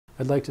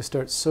I'd like to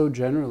start so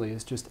generally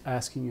as just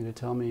asking you to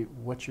tell me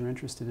what you're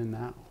interested in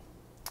now.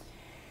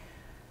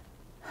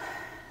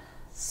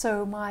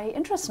 So my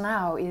interest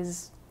now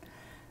is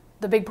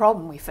the big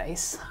problem we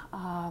face.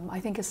 I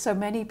think as so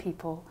many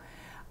people,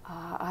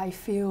 I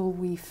feel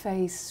we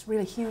face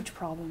really huge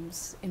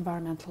problems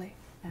environmentally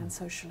and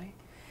socially.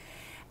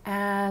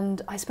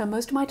 And I spend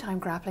most of my time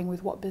grappling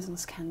with what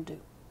business can do.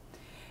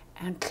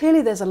 And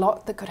clearly there's a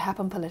lot that could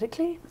happen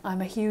politically. I'm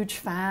a huge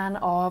fan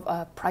of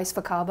a price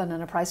for carbon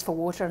and a price for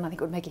water, and I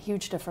think it would make a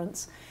huge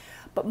difference.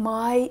 But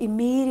my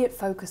immediate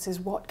focus is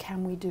what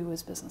can we do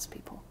as business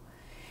people?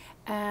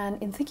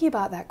 And in thinking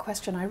about that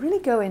question, I really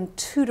go in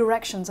two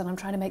directions, and I'm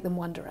trying to make them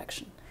one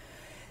direction.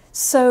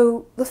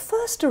 So the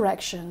first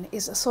direction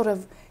is a sort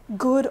of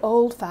good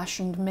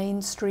old-fashioned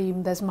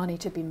mainstream, there's money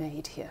to be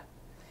made here.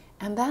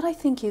 And that I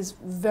think is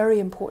very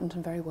important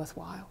and very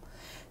worthwhile.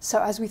 So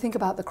as we think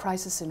about the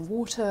crisis in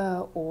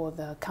water, or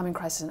the coming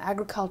crisis in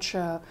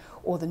agriculture,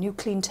 or the new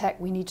clean tech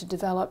we need to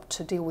develop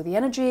to deal with the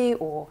energy,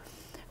 or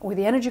with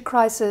the energy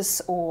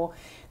crisis, or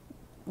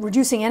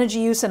reducing energy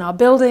use in our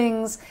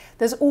buildings,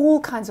 there's all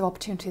kinds of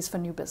opportunities for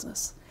new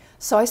business.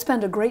 So I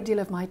spend a great deal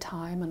of my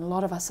time, and a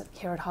lot of us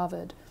here at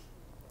Harvard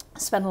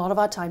spend a lot of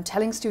our time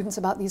telling students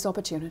about these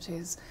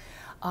opportunities,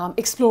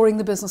 exploring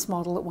the business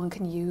model that one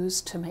can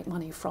use to make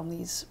money from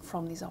these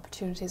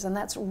opportunities, and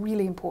that's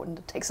really important.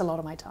 It takes a lot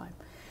of my time.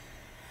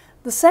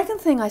 The second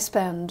thing I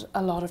spend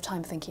a lot of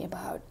time thinking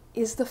about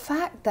is the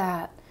fact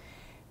that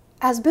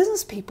as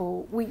business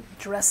people, we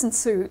dress in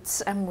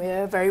suits and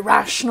we're very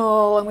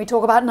rational and we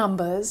talk about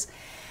numbers,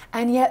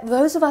 and yet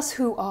those of us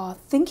who are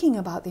thinking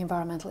about the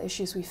environmental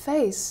issues we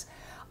face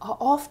are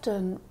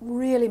often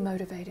really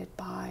motivated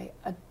by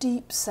a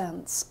deep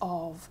sense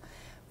of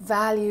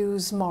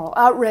values, moral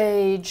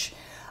outrage,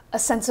 a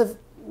sense of,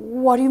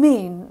 what do you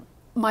mean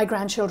my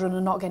grandchildren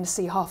are not going to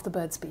see half the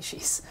bird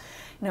species?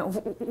 You know,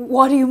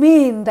 what do you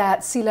mean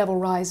that sea level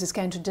rise is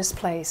going to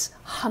displace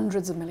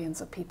hundreds of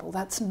millions of people?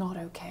 That's not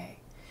okay.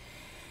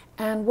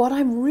 And what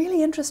I'm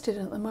really interested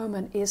in at the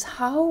moment is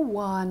how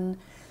one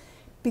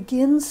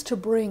begins to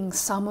bring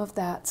some of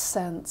that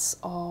sense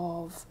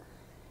of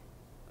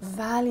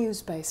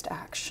values-based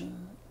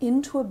action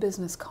into a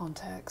business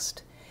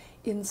context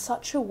in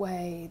such a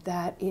way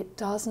that it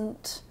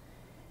doesn't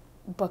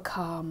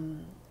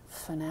become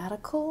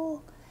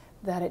fanatical,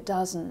 that it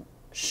doesn't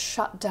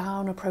shut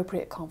down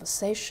appropriate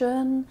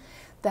conversation,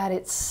 that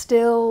it's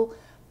still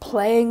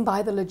playing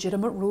by the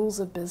legitimate rules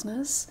of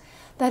business.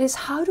 That is,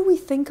 how do we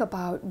think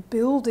about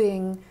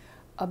building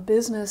a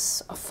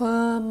business, a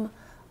firm,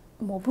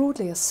 more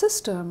broadly a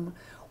system,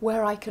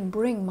 where I can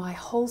bring my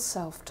whole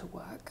self to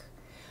work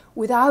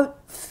without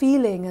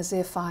feeling as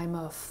if I'm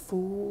a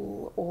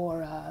fool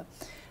or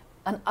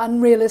an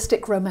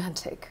unrealistic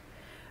romantic,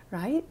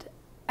 right?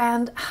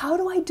 And how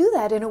do I do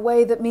that in a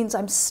way that means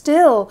I'm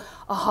still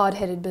a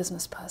hard-headed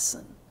business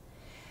person?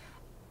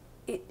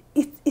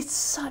 It's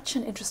such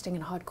an interesting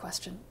and hard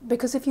question,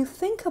 because if you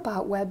think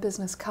about where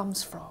business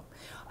comes from,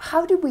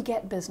 how did we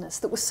get business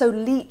that was so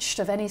leached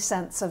of any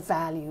sense of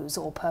values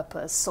or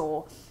purpose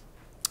or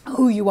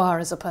who you are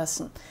as a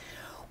person?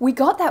 We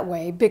got that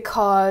way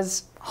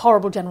because,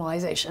 horrible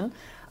generalization,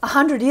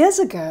 100 years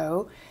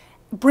ago,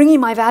 bringing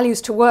my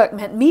values to work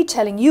meant me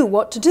telling you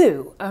what to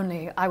do,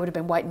 only I would have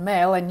been white and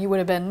male and you would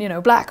have been, you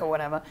know, black or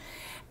whatever.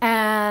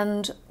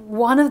 And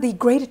one of the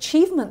great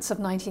achievements of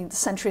 19th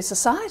century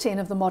society and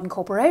of the modern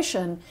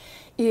corporation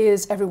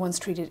is everyone's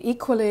treated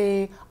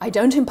equally. I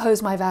don't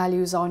impose my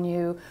values on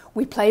you.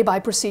 We play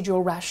by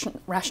procedural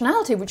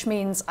rationality, which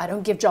means I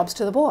don't give jobs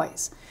to the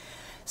boys.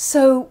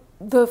 So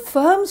the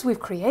firms we've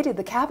created,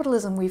 the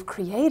capitalism we've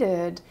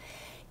created,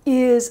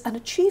 is an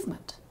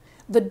achievement.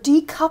 The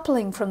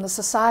decoupling from the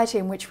society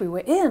in which we were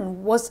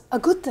in was a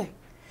good thing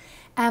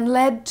and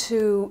led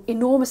to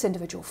enormous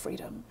individual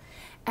freedom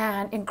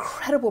and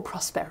incredible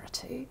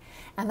prosperity,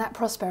 and that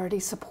prosperity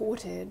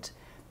supported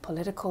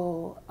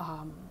political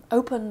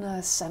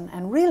openness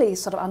and really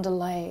sort of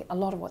underlay a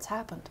lot of what's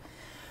happened.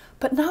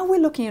 But now we're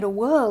looking at a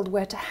world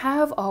where to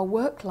have our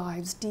work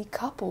lives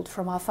decoupled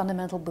from our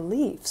fundamental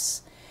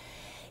beliefs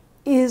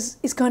is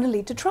going to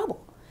lead to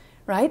trouble,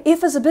 right?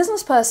 If as a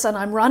business person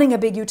I'm running a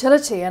big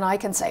utility and I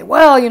can say,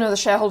 well, you know, the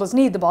shareholders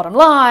need the bottom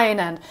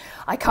line and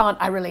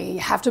I really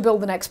have to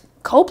build the next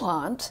coal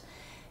plant,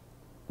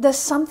 there's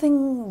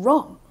something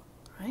wrong,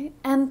 right?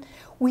 And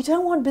we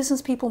don't want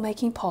business people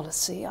making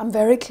policy. I'm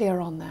very clear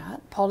on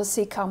that.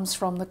 Policy comes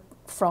from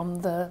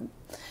the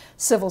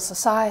civil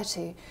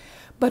society.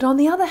 But on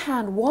the other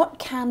hand, what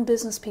can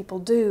business people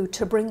do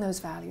to bring those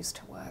values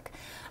to work?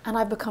 And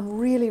I've become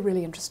really,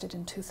 really interested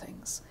in two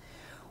things.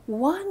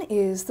 One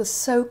is the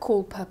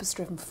so-called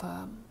purpose-driven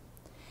firm.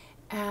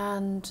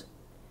 And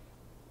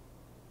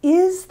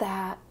is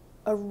that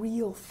a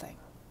real thing?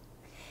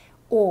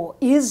 Or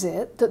is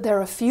it that there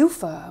are a few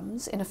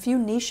firms in a few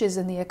niches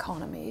in the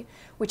economy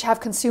which have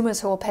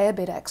consumers who will pay a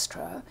bit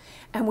extra,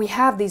 and we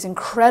have these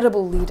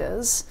incredible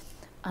leaders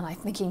and I'm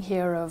thinking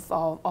here of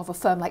a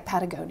firm like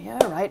Patagonia,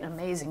 right? An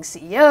amazing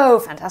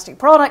CEO, fantastic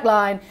product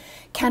line.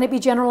 Can it be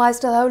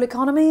generalized to the whole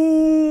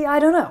economy? I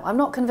don't know. I'm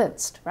not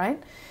convinced,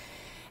 right?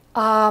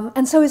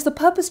 And so is the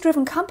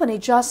purpose-driven company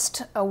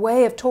just a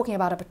way of talking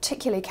about a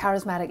particularly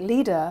charismatic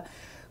leader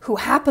who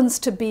happens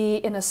to be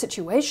in a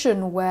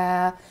situation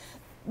where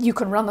you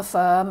can run the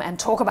firm and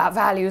talk about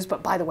values,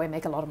 but by the way,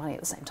 make a lot of money at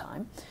the same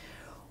time?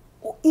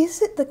 Or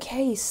is it the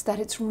case that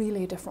it's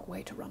really a different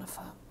way to run a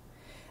firm?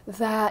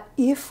 That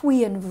if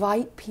we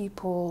invite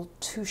people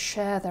to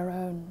share their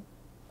own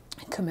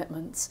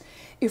commitments,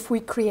 if we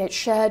create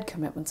shared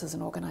commitments as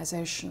an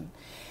organization,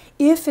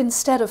 if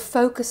instead of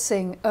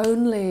focusing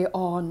only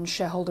on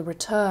shareholder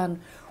return,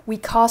 we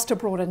cast a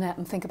broader net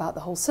and think about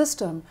the whole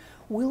system,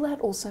 will that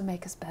also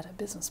make us better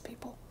business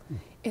people?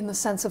 In the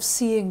sense of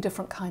seeing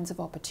different kinds of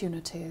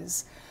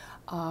opportunities,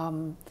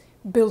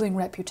 building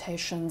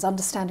reputations,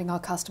 understanding our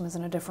customers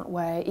in a different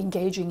way,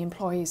 engaging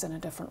employees in a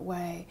different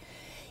way.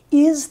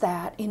 Is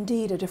that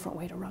indeed a different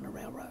way to run a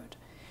railroad?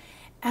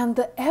 And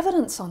the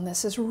evidence on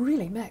this is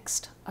really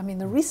mixed. I mean,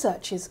 the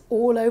research is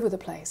all over the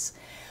place.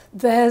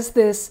 There's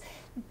this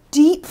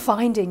deep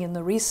finding in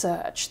the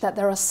research that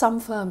there are some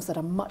firms that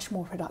are much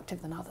more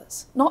productive than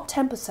others. Not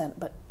 10%,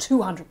 but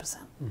 200%.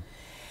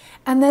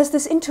 And there's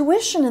this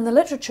intuition in the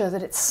literature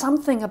that it's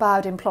something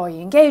about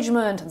employee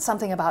engagement and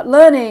something about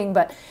learning,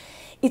 but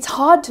it's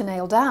hard to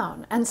nail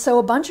down. And so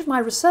a bunch of my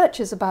research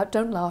is about,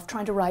 don't laugh,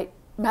 trying to write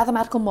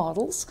mathematical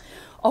models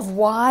of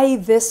why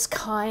this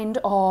kind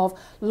of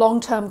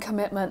long-term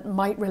commitment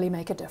might really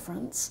make a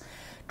difference,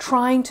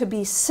 trying to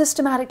be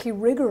systematically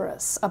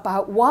rigorous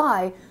about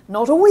why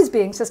not always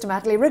being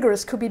systematically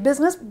rigorous could be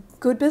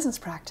good business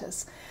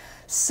practice.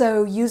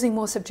 So using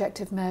more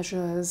subjective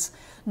measures,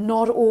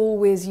 not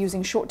always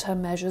using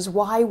short-term measures,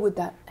 why would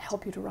that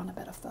help you to run a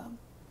better firm?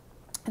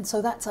 And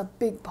so that's a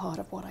big part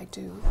of what I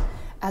do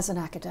as an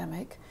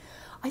academic.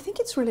 I think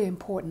it's really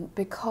important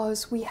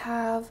because we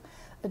have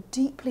a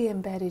deeply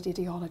embedded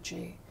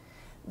ideology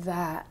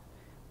that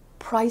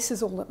price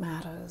is all that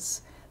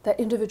matters, that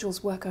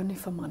individuals work only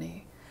for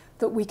money,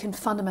 that we can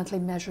fundamentally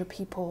measure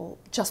people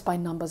just by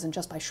numbers and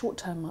just by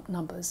short-term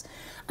numbers.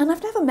 And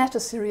I've never met a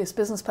serious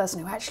business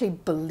person who actually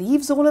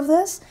believes all of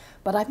this,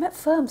 but I've met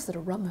firms that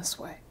are run this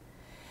way.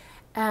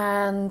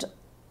 And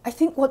I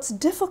think what's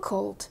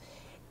difficult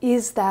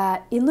is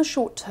that in the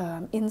short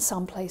term, in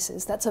some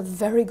places, that's a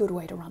very good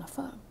way to run a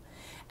firm.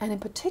 And in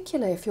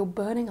particular, if you're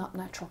burning up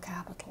natural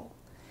capital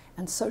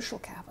and social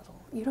capital,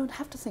 you don't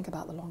have to think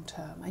about the long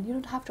term, and you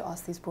don't have to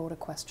ask these broader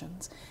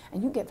questions,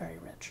 and you get very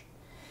rich.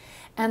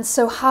 And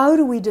so how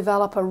do we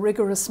develop a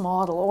rigorous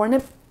model, or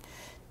if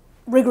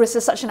rigorous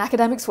is such an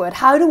academic's word,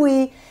 how do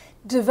we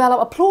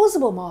develop a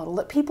plausible model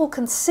that people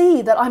can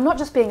see that I'm not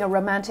just being a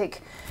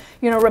romantic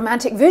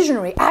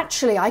visionary,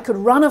 actually I could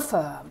run a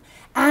firm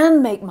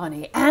and make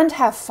money and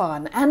have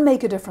fun and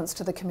make a difference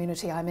to the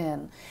community I'm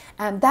in.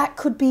 And that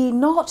could be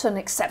not an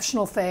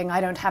exceptional thing. I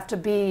don't have to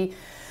be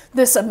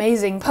this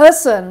amazing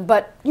person,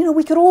 but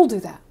we could all do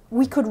that.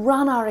 We could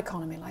run our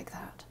economy like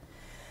that.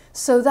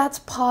 So that's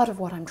part of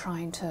what I'm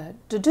trying to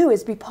do,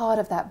 is be part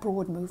of that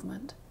broad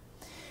movement.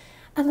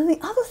 And then the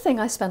other thing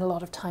I spend a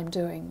lot of time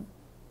doing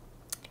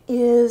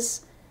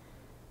is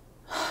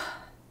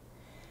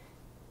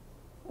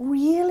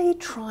really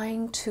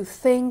trying to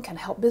think and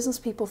help business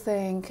people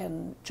think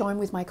and join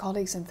with my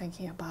colleagues in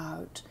thinking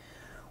about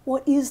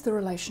what is the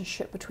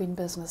relationship between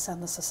business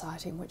and the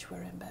society in which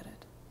we're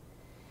embedded.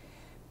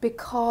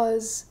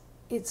 Because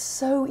it's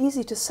so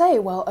easy to say,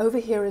 well, over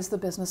here is the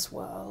business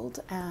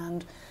world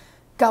and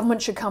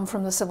government should come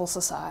from the civil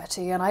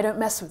society and I don't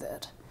mess with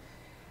it.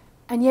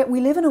 And yet we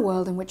live in a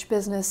world in which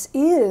business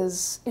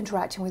is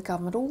interacting with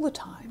government all the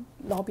time,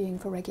 lobbying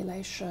for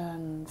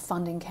regulation,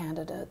 funding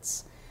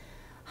candidates.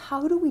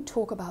 How do we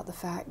talk about the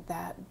fact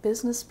that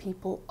business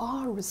people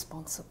are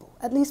responsible,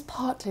 at least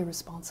partly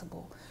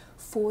responsible,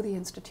 for the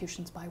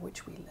institutions by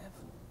which we live?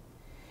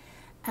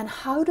 And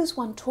how does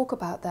one talk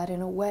about that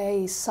in a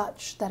way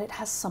such that it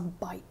has some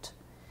bite?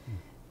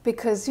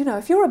 Because,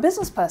 if you're a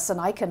business person,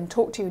 I can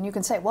talk to you and you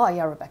can say, well,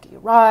 yeah, Rebecca, you're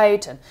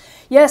right. And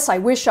yes, I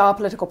wish our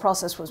political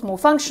process was more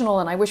functional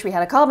and I wish we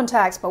had a carbon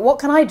tax, but what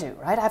can I do,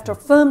 right? I have a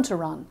firm to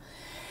run.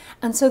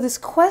 And so this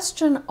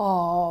question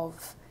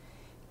of,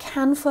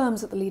 can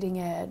firms at the leading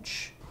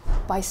edge,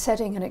 by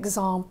setting an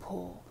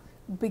example,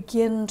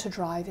 begin to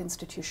drive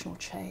institutional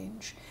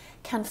change?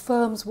 Can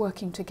firms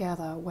working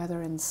together,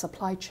 whether in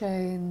supply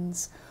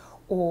chains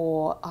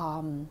or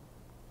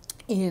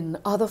in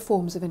other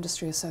forms of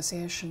industry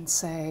association,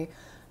 say,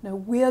 no,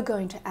 we're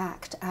going to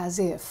act as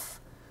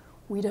if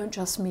we don't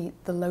just meet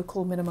the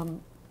local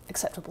minimum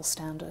acceptable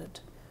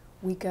standard,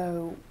 we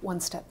go one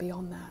step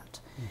beyond that.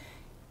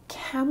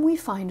 Can we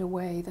find a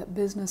way that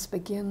business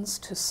begins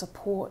to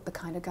support the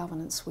kind of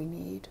governance we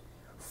need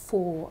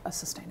for a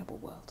sustainable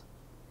world?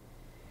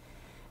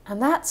 And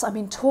that's,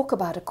 talk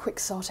about a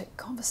quixotic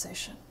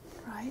conversation,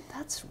 right?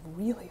 That's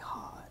really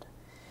hard.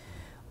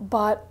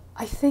 But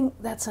I think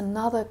that's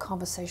another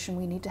conversation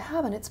we need to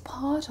have, and it's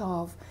part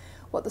of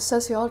what the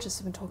sociologists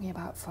have been talking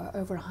about for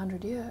over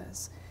 100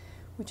 years,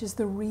 which is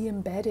the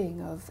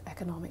re-embedding of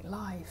economic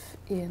life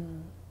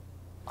in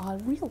our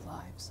real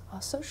lives,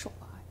 our social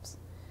lives.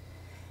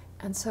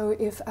 And so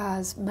if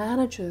as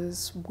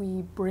managers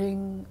we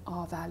bring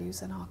our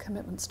values and our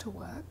commitments to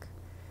work,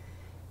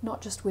 not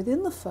just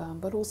within the firm,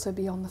 but also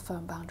beyond the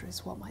firm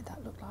boundaries, what might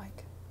that look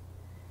like?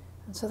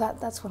 And so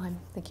that's what I'm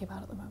thinking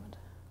about at the moment.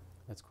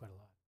 That's quite a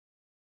lot.